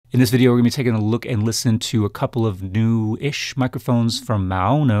In this video, we're going to be taking a look and listen to a couple of new-ish microphones from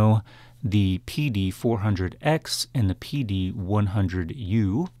Maono, the PD400X and the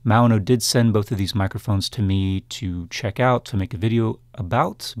PD100U. Maono did send both of these microphones to me to check out, to make a video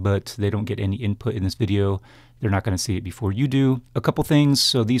about, but they don't get any input in this video. They're not going to see it before you do. A couple things.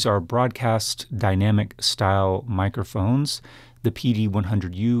 So these are broadcast dynamic style microphones. The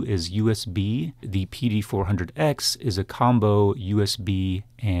PD100U is USB. The PD400X is a combo USB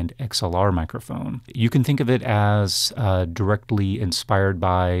and XLR microphone. You can think of it as directly inspired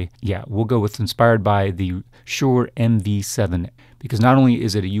by, we'll go with inspired by the Shure MV7, because not only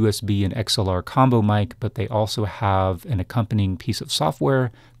is it a USB and XLR combo mic, but they also have an accompanying piece of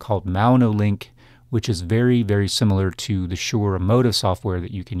software called Maono Link, which is very, very similar to the Shure Emotive software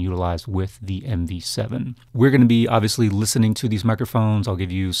that you can utilize with the MV7. We're going to be obviously listening to these microphones. I'll give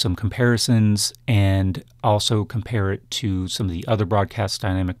you some comparisons and also compare it to some of the other broadcast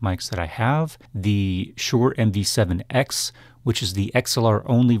dynamic mics that I have. The Shure MV7X, which is the XLR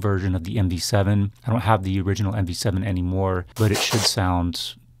only version of the MV7. I don't have the original MV7 anymore, but it should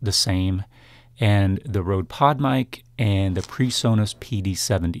sound the same. And the Rode Pod mic and the PreSonus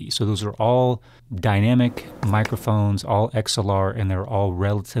PD70. So those are all dynamic microphones, all XLR, and they're all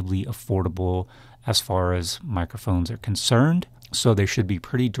relatively affordable as far as microphones are concerned. So they should be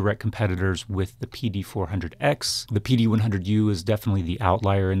pretty direct competitors with the PD400X. The PD100U is definitely the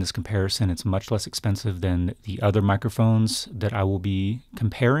outlier in this comparison. It's much less expensive than the other microphones that I will be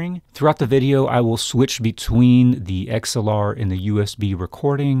comparing. Throughout the video, I will switch between the XLR and the USB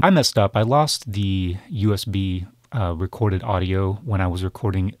recording. I messed up. I lost the USB recorded audio when I was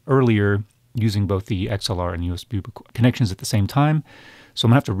recording earlier using both the XLR and USB connections at the same time. So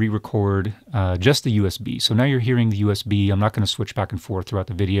I'm going to have to re-record just the USB. So now you're hearing the USB. I'm not going to switch back and forth throughout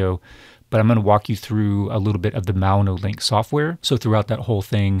the video, but I'm going to walk you through a little bit of the Maono Link software. So throughout that whole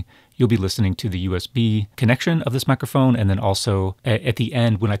thing, you'll be listening to the USB connection of this microphone. And then also at the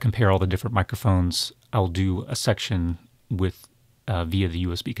end, when I compare all the different microphones, I'll do a section with via the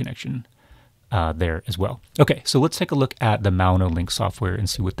USB connection there as well. Okay, so let's take a look at the Maono Link software and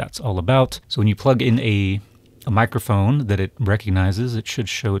see what that's all about. So when you plug in a microphone that it recognizes, it should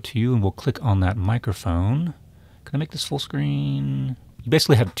show it to you, and we'll click on that microphone. Can I make this full screen? You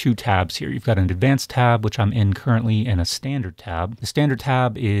basically have two tabs here. You've got an advanced tab, which I'm in currently, and a standard tab. The standard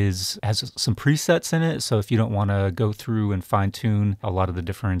tab has some presets in it, so if you don't want to go through and fine-tune a lot of the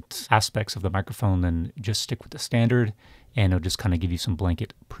different aspects of the microphone, then just stick with the standard, and it'll just kind of give you some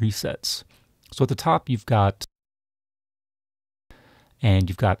blanket presets. So at the top, you've got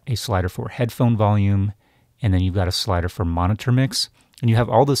a slider for headphone volume, and then you've got a slider for monitor mix, and you have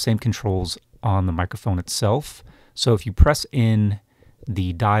all the same controls on the microphone itself. So if you press in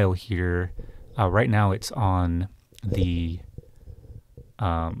the dial here, right now it's on the,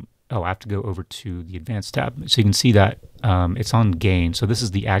 I have to go over to the advanced tab. So you can see that it's on gain. So this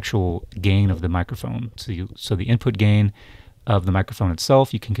is the actual gain of the microphone. So the input gain of the microphone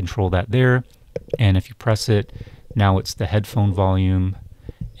itself, you can control that there. And if you press it, now it's the headphone volume,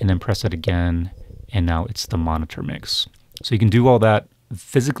 and then press it again, and now it's the monitor mix. So you can do all that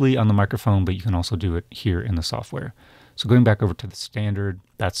physically on the microphone, but you can also do it here in the software. So going back over to the standard,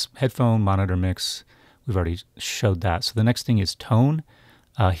 that's headphone, monitor mix. We've already showed that. So the next thing is tone.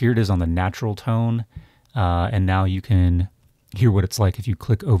 Here it is on the natural tone. And now you can hear what it's like if you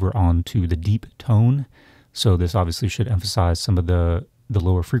click over onto the deep tone. So this obviously should emphasize some of the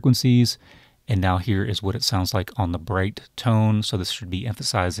lower frequencies. And now here is what it sounds like on the bright tone. So this should be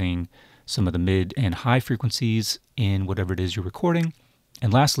emphasizing some of the mid and high frequencies in whatever it is you're recording.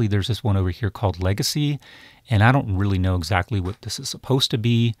 And lastly, there's this one over here called Legacy, and I don't really know exactly what this is supposed to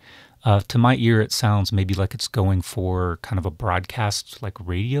be. To my ear, it sounds maybe like it's going for kind of a broadcast like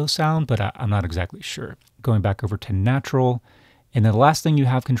radio sound, but I'm not exactly sure. Going back over to natural, and then the last thing you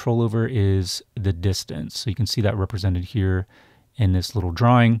have control over is the distance. So you can see that represented here in this little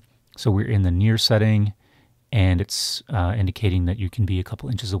drawing. So we're in the near setting, and it's indicating that you can be a couple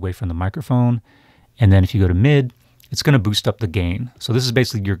inches away from the microphone. And then if you go to mid, it's going to boost up the gain. So this is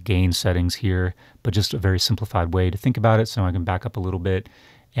basically your gain settings here, but just a very simplified way to think about it. So I can back up a little bit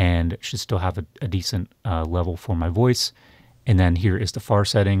and should still have a decent level for my voice. And then here is the far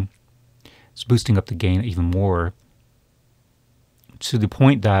setting. It's boosting up the gain even more to the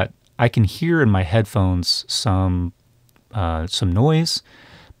point that I can hear in my headphones some noise,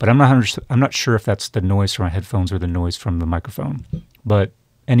 but I'm not sure if that's the noise from my headphones or the noise from the microphone. But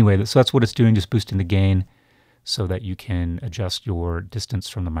anyway, so that's what it's doing, just boosting the gain so that you can adjust your distance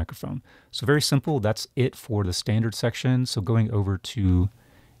from the microphone. So very simple. That's it for the standard section. So going over to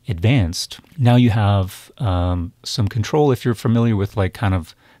advanced, now you have some control if you're familiar with like kind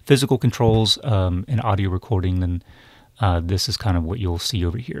of physical controls in audio recording, then this is kind of what you'll see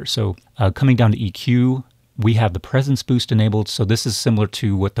over here. So coming down to EQ, we have the presence boost enabled. So this is similar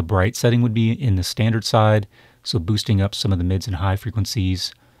to what the bright setting would be in the standard side. So boosting up some of the mids and high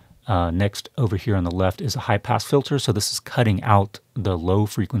frequencies. Next over here on the left is a high pass filter. So this is cutting out the low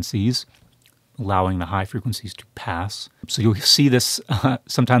frequencies, allowing the high frequencies to pass. So you'll see this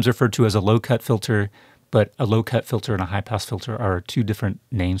sometimes referred to as a low cut filter, but a low cut filter and a high pass filter are two different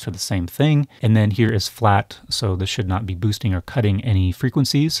names for the same thing. And then here is flat. So this should not be boosting or cutting any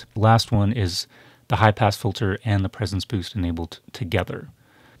frequencies. The last one is the high pass filter and the presence boost enabled together.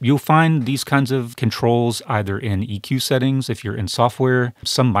 You'll find these kinds of controls either in EQ settings if you're in software.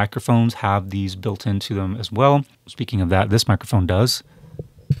 Some microphones have these built into them as well. Speaking of that, this microphone does.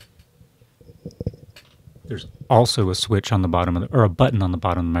 There's also a switch on the bottom of or a button on the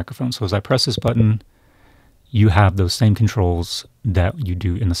bottom of the microphone. So as I press this button, you have those same controls that you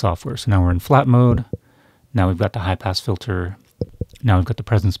do in the software. So now we're in flat mode. Now we've got the high pass filter. Now we've got the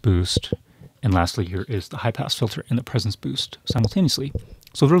presence boost. And lastly, here is the high pass filter and the presence boost simultaneously.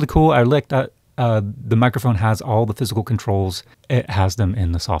 So it's really cool. I like that the microphone has all the physical controls. It has them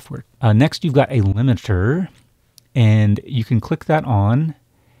in the software. Next, you've got a limiter, and you can click that on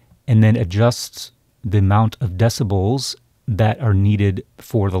and then adjust the amount of decibels that are needed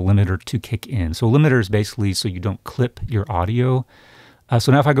for the limiter to kick in. So a limiter is basically so you don't clip your audio.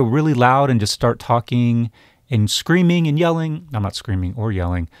 So now if I go really loud and just start talking and screaming and yelling, I'm not screaming or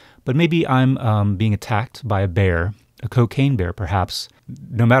yelling, but maybe I'm being attacked by a bear, a cocaine bear perhaps.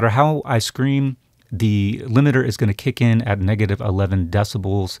 No matter how I scream, the limiter is going to kick in at negative 11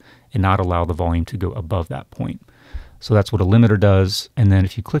 decibels and not allow the volume to go above that point. So that's what a limiter does. And then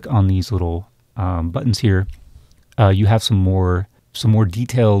if you click on these little buttons here, you have some more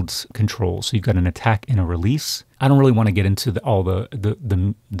detailed controls. So you've got an attack and a release. I don't really want to get into all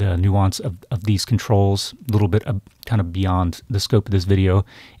the nuance of these controls, a little bit kind of beyond the scope of this video.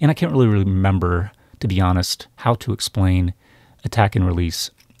 And I can't really remember, to be honest, how to explain attack and release.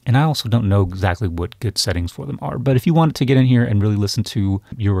 And I also don't know exactly what good settings for them are. But if you wanted to get in here and really listen to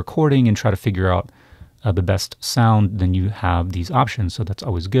your recording and try to figure out the best sound, then you have these options. So that's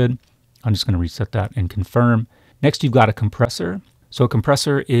always good. I'm just going to reset that and confirm. Next, you've got a compressor. So a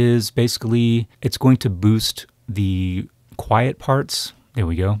compressor is basically, it's going to boost the quiet parts. There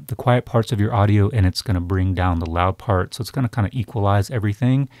we go. The quiet parts of your audio, and it's going to bring down the loud part. So it's going to kind of equalize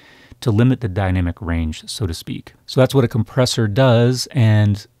everything to limit the dynamic range, so to speak. So that's what a compressor does.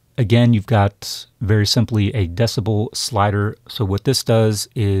 And again, you've got very simply a decibel slider. So what this does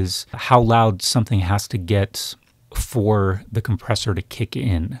is how loud something has to get for the compressor to kick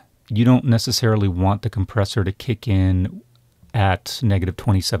in. You don't necessarily want the compressor to kick in at negative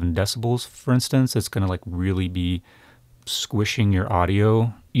 27 decibels, for instance. It's going to like really be squishing your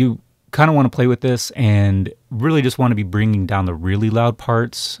audio. You kind of want to play with this and really just want to be bringing down the really loud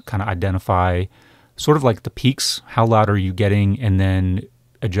parts, kind of identify sort of like the peaks, how loud are you getting, and then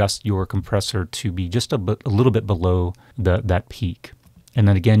adjust your compressor to be just a little bit below that peak. And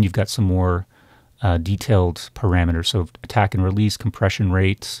then again, you've got some more detailed parameters. So attack and release, compression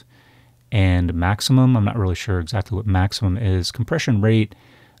rates, and maximum. I'm not really sure exactly what maximum is. Compression rate,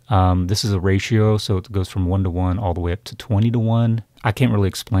 this is a ratio, so it goes from 1:1 all the way up to 20:1. I can't really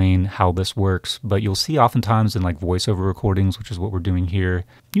explain how this works, but you'll see oftentimes in like voiceover recordings, which is what we're doing here,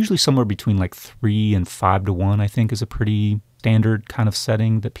 usually somewhere between like 3 and 5:1, I think, is a pretty standard kind of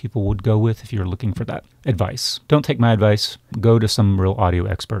setting that people would go with if you're looking for that advice. Don't take my advice. Go to some real audio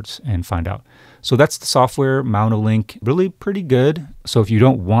experts and find out. So that's the software. Maono Link, really pretty good. So if you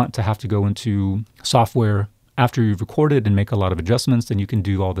don't want to have to go into software after you've recorded and make a lot of adjustments, then you can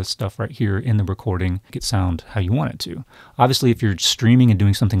do all this stuff right here in the recording, get sound how you want it to. Obviously, if you're streaming and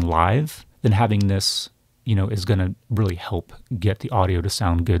doing something live, then having this, is going to really help get the audio to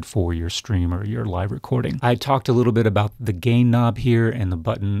sound good for your stream or your live recording. I talked a little bit about the gain knob here and the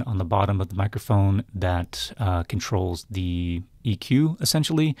button on the bottom of the microphone that controls the EQ,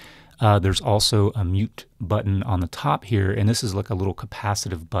 essentially. There's also a mute button on the top here, and this is like a little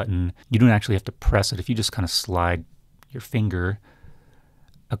capacitive button. You don't actually have to press it. If you just kind of slide your finger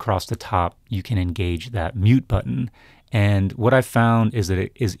across the top, you can engage that mute button. And what I found is that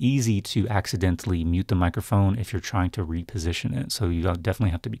it is easy to accidentally mute the microphone if you're trying to reposition it. So you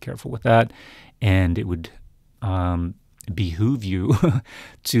definitely have to be careful with that. And it would behoove you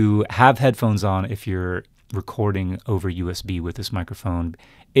to have headphones on if you're recording over USB with this microphone.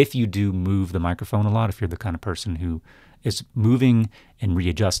 If you do move the microphone a lot, if you're the kind of person who is moving and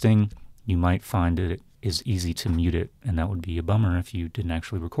readjusting, you might find it is easy to mute it, and that would be a bummer if you didn't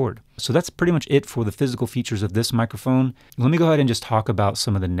actually record. So that's pretty much it for the physical features of this microphone. Let me go ahead and just talk about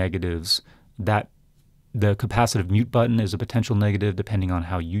some of the negatives. That the capacitive mute button is a potential negative depending on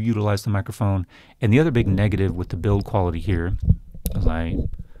how you utilize the microphone. And the other big negative with the build quality here, as I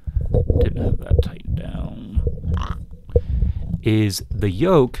didn't have that tightened down, is the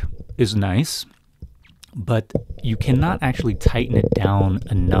yoke is nice, but you cannot actually tighten it down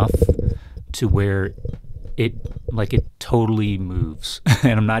enough to where it totally moves.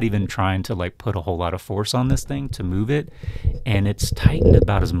 And I'm not even trying to like put a whole lot of force on this thing to move it, and it's tightened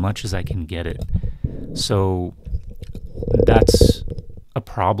about as much as I can get it. So that's a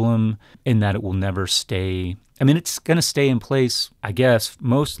problem in that it will never stay. I mean, it's going to stay in place, I guess,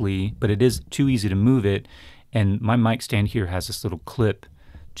 mostly, but it is too easy to move it. And my mic stand here has this little clip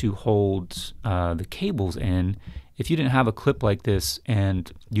to hold the cables in. If you didn't have a clip like this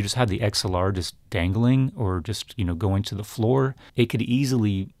and you just had the XLR just dangling or just, going to the floor, it could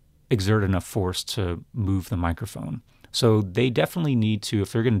easily exert enough force to move the microphone. So they definitely need to,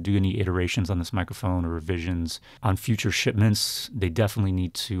 if they're going to do any iterations on this microphone or revisions on future shipments, they definitely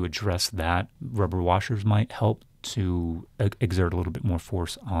need to address that. Rubber washers might help to exert a little bit more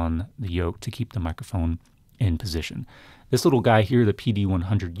force on the yoke to keep the microphone in position. This little guy here, the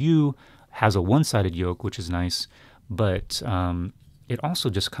PD400U, has a one-sided yoke, which is nice, but it also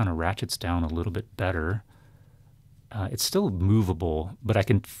just kind of ratchets down a little bit better. It's still movable, but I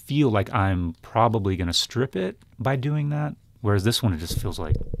can feel like I'm probably going to strip it by doing that, whereas this one, it just feels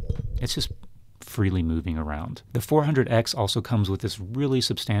like it's just freely moving around. The 400X also comes with this really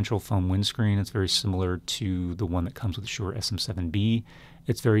substantial foam windscreen. It's very similar to the one that comes with the Shure SM7B.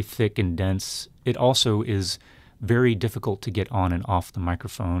 It's very thick and dense. It also is very difficult to get on and off the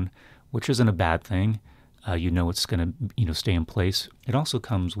microphone, which isn't a bad thing. It's going to stay in place. It also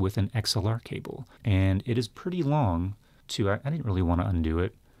comes with an XLR cable, and it is pretty long too. I didn't really want to undo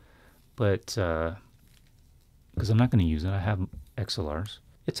it, but because I'm not going to use it. I have XLRs.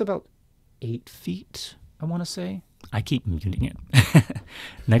 It's about 8 feet, I want to say. I keep muting it.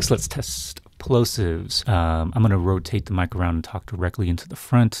 Next, let's test plosives. I'm going to rotate the mic around and talk directly into the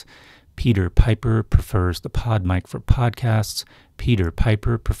front. Peter Piper prefers the pod mic for podcasts. Peter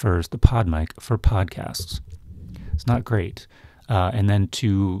Piper prefers the pod mic for podcasts. It's not great. And then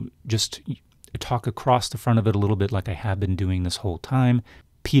to just talk across the front of it a little bit like I have been doing this whole time.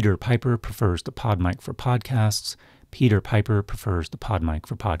 Peter Piper prefers the pod mic for podcasts. Peter Piper prefers the pod mic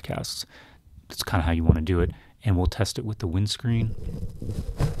for podcasts. That's kind of how you want to do it. And we'll test it with the windscreen.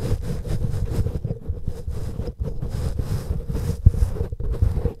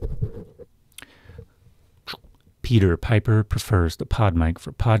 Peter Piper prefers the pod mic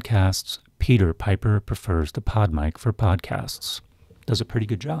for podcasts. Peter Piper prefers the pod mic for podcasts. Does a pretty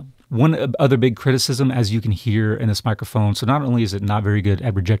good job. One other big criticism, as you can hear in this microphone, so not only is it not very good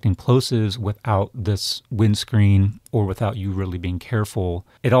at rejecting plosives without this windscreen or without you really being careful,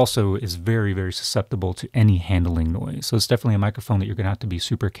 it also is very, very susceptible to any handling noise. So it's definitely a microphone that you're going to have to be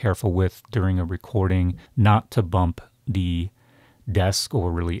super careful with during a recording, not to bump the desk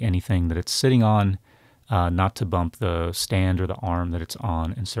or really anything that it's sitting on. Not to bump the stand or the arm that it's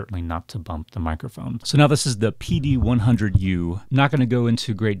on, and certainly not to bump the microphone. So now this is the PD100U. Not going to go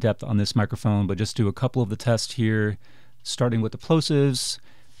into great depth on this microphone, but just do a couple of the tests here, starting with the plosives.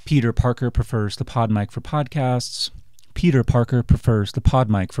 Peter Parker prefers the pod mic for podcasts. Peter Parker prefers the pod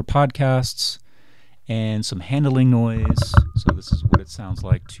mic for podcasts. And some handling noise. So this is what it sounds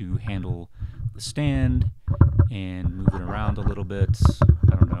like to handle the stand and move it around a little bit.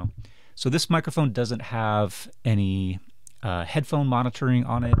 I don't know. So this microphone doesn't have any headphone monitoring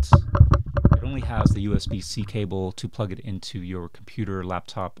on it. It only has the USB-C cable to plug it into your computer,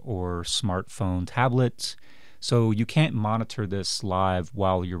 laptop, or smartphone, tablet. So you can't monitor this live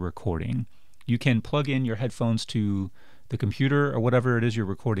while you're recording. You can plug in your headphones to the computer or whatever it is you're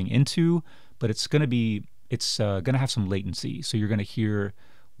recording into, but it's going to have some latency. So you're going to hear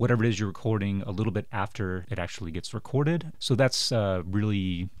whatever it is you're recording a little bit after it actually gets recorded. So that's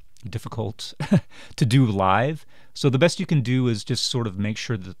really difficult to do live. So the best you can do is just sort of make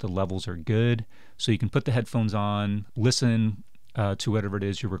sure that the levels are good. So you can put the headphones on, listen to whatever it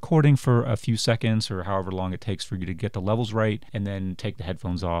is you're recording for a few seconds or however long it takes for you to get the levels right, and then take the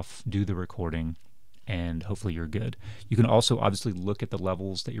headphones off, do the recording, and hopefully you're good. You can also obviously look at the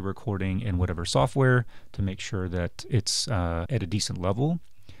levels that you're recording in whatever software to make sure that it's at a decent level.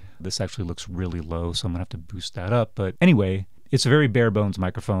 This actually looks really low, so I'm gonna have to boost that up. But anyway, it's a very bare bones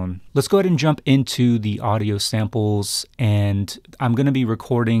microphone. Let's go ahead and jump into the audio samples, and I'm going to be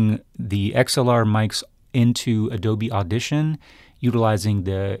recording the XLR mics into Adobe Audition utilizing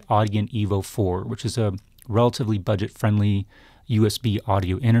the Audient Evo 4, which is a relatively budget-friendly USB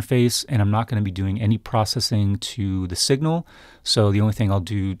audio interface, and I'm not going to be doing any processing to the signal, so the only thing I'll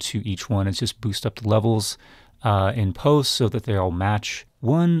do to each one is just boost up the levels in post so that they all match.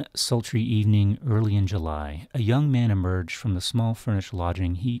 One sultry evening early in July, a young man emerged from the small furnished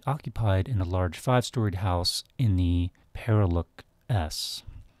lodging he occupied in a large 5-storied house in the Paraluk S,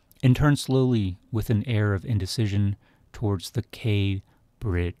 and turned slowly with an air of indecision towards the K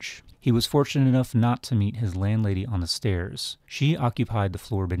bridge. He was fortunate enough not to meet his landlady on the stairs. She occupied the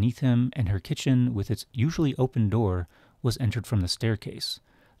floor beneath him, and her kitchen, with its usually open door, was entered from the staircase.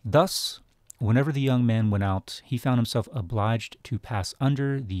 Thus, whenever the young man went out, he found himself obliged to pass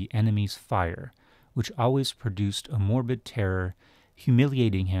under the enemy's fire, which always produced a morbid terror,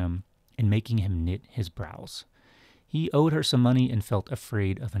 humiliating him and making him knit his brows. He owed her some money and felt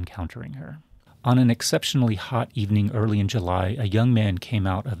afraid of encountering her. On an exceptionally hot evening early in July, a young man came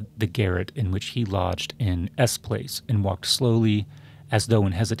out of the garret in which he lodged in S Place and walked slowly, as though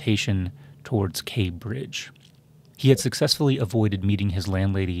in hesitation, towards K Bridge. He had successfully avoided meeting his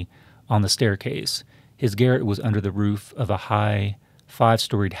landlady on the staircase. His garret was under the roof of a high,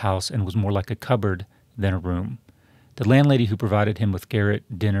 5-storied house and was more like a cupboard than a room. The landlady, who provided him with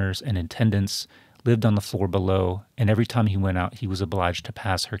garret, dinners, and attendance, lived on the floor below, and every time he went out he was obliged to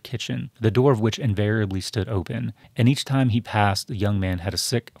pass her kitchen, the door of which invariably stood open, and each time he passed the young man had a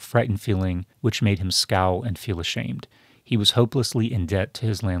sick, frightened feeling which made him scowl and feel ashamed. He was hopelessly in debt to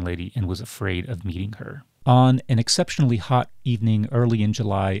his landlady and was afraid of meeting her. On an exceptionally hot evening early in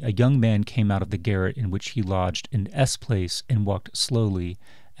July, a young man came out of the garret in which he lodged in S Place and walked slowly,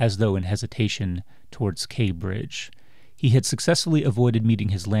 as though in hesitation, towards K Bridge. He had successfully avoided meeting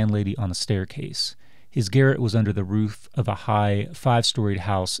his landlady on the staircase. His garret was under the roof of a high, 5-storied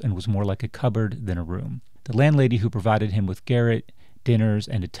house and was more like a cupboard than a room. The landlady, who provided him with garret, dinners,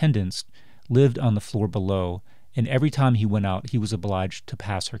 and attendance, lived on the floor below, and every time he went out he was obliged to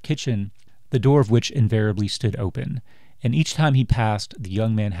pass her kitchen, the door of which invariably stood open, and each time he passed the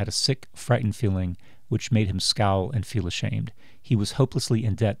young man had a sick, frightened feeling which made him scowl and feel ashamed. He was hopelessly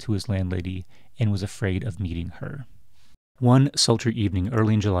in debt to his landlady and was afraid of meeting her. One sultry evening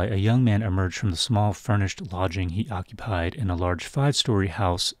early in July, a young man emerged from the small furnished lodging he occupied in a large 5-story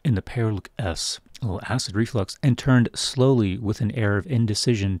house in the Paraluk S, a little acid reflux, and turned slowly with an air of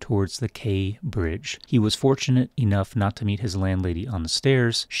indecision towards the K Bridge. He was fortunate enough not to meet his landlady on the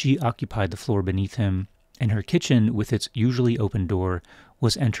stairs. She occupied the floor beneath him, and her kitchen, with its usually open door,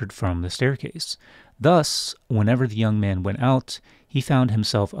 was entered from the staircase. Thus, whenever the young man went out, he found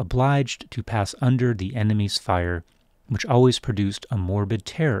himself obliged to pass under the enemy's fire, which always produced a morbid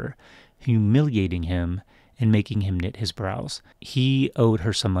terror, humiliating him and making him knit his brows. He owed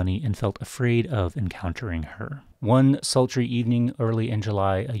her some money and felt afraid of encountering her. One sultry evening early in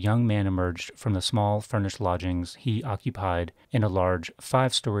July, a young man emerged from the small furnished lodgings he occupied in a large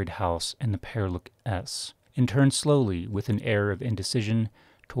 5-storied house in the Paraluk S, and turned slowly with an air of indecision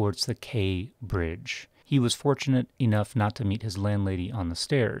towards the K Bridge. He was fortunate enough not to meet his landlady on the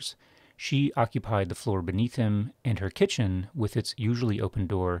stairs. She occupied the floor beneath him, and her kitchen, with its usually open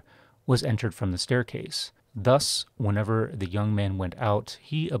door, was entered from the staircase. Thus, whenever the young man went out,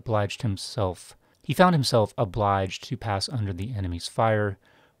 he found himself obliged to pass under the enemy's fire,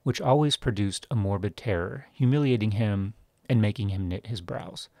 which always produced a morbid terror, humiliating him and making him knit his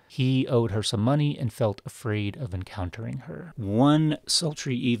brows. He owed her some money and felt afraid of encountering her. One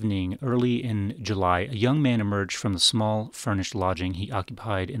sultry evening early in July, a young man emerged from the small furnished lodging he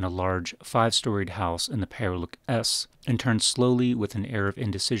occupied in a large 5-storied house in the Paraluk S, and turned slowly with an air of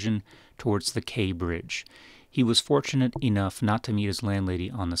indecision towards the K Bridge. He was fortunate enough not to meet his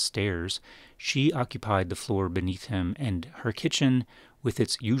landlady on the stairs. She occupied the floor beneath him, and her kitchen, with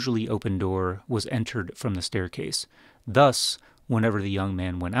its usually open door, was entered from the staircase. Thus, whenever the young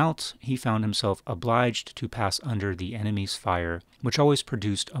man went out, he found himself obliged to pass under the enemy's fire, which always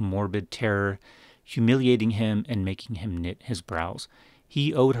produced a morbid terror, humiliating him and making him knit his brows.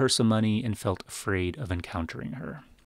 He owed her some money and felt afraid of encountering her.